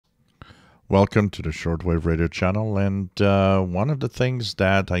Welcome to the Shortwave Radio channel, and one of the things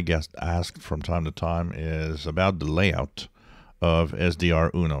that I guess asked from time to time is about the layout of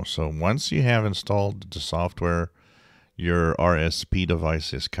SDRuno. So once you have installed the software, your RSP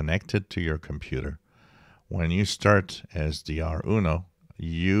device is connected to your computer. When you start SDRuno,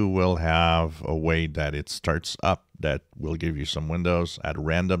 you will have a way that it starts up that will give you some windows at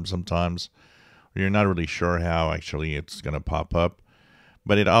random sometimes. You're not really sure how actually it's going to pop up.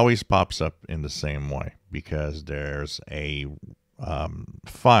 But it always pops up in the same way because there's a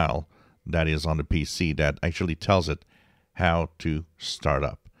file that is on the PC that actually tells it how to start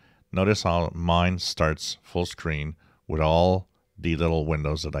up. Notice how mine starts full screen with all the little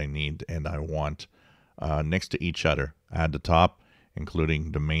windows that I need and I want next to each other at the top,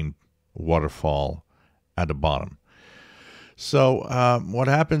 including the main waterfall at the bottom. So what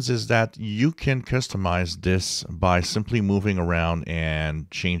happens is that you can customize this by simply moving around and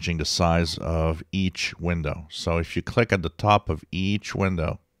changing the size of each window. So if you click at the top of each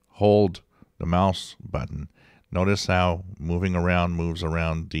window, hold the mouse button, notice how moving around moves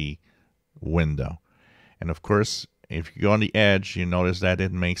around the window. And of course, if you go on the edge, you notice that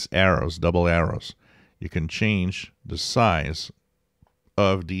it makes arrows, double arrows. You can change the size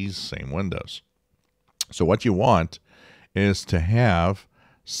of these same windows. So what you want is to have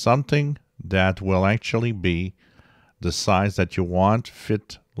something that will actually be the size that you want,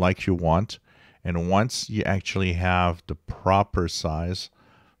 fit like you want. And once you actually have the proper size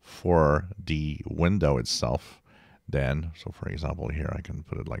for the window itself, then, so for example, here I can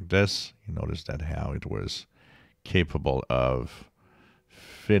put it like this. You notice that how it was capable of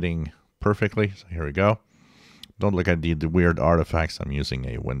fitting perfectly. So here we go. Don't look at the weird artifacts. I'm using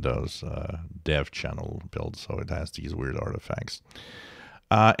a Windows dev channel build, so it has these weird artifacts.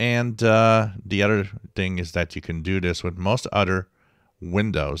 And the other thing is that you can do this with most other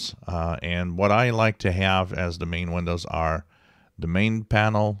windows. And what I like to have as the main windows are the main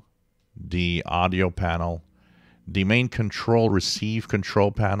panel, the audio panel, the main control, receive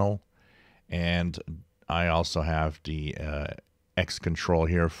control panel, and I also have the X control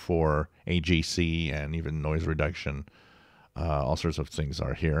here for AGC and even noise reduction. All sorts of things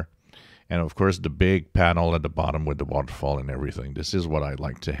are here. And of course, the big panel at the bottom with the waterfall and everything. This is what I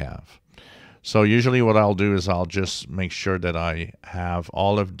like to have. So usually what I'll do is I'll just make sure that I have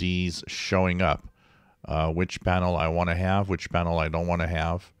all of these showing up. Which panel I want to have, which panel I don't want to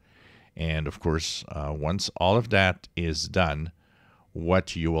have. And of course, once all of that is done,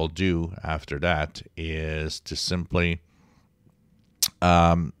 what you will do after that is to simply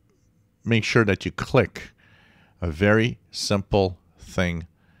make sure that you click a very simple thing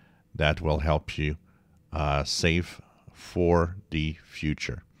that will help you save for the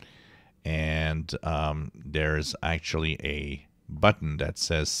future. And there's actually a button that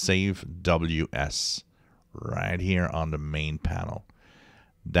says Save WS right here on the main panel.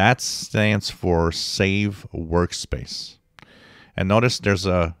 That stands for Save Workspace. And notice there's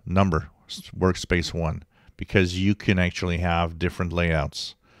a number, Workspace 1. Because you can actually have different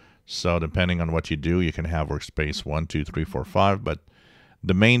layouts. So depending on what you do, you can have workspace 1, 2, 3, 4, 5. But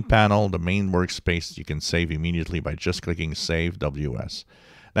the main panel, the main workspace, you can save immediately by just clicking Save WS.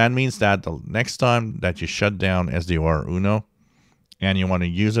 That means that the next time that you shut down SDRuno and you want to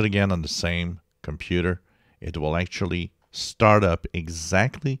use it again on the same computer, it will actually start up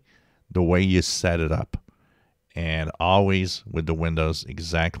exactly the way you set it up. And always with the windows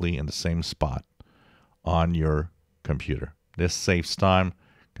exactly in the same spot on your computer. This saves time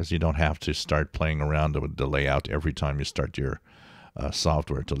because you don't have to start playing around with the layout every time you start your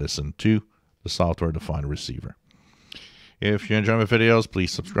software to listen to the software-defined receiver. If you enjoy my videos,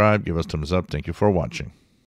 please subscribe, give us a thumbs up. Thank you for watching.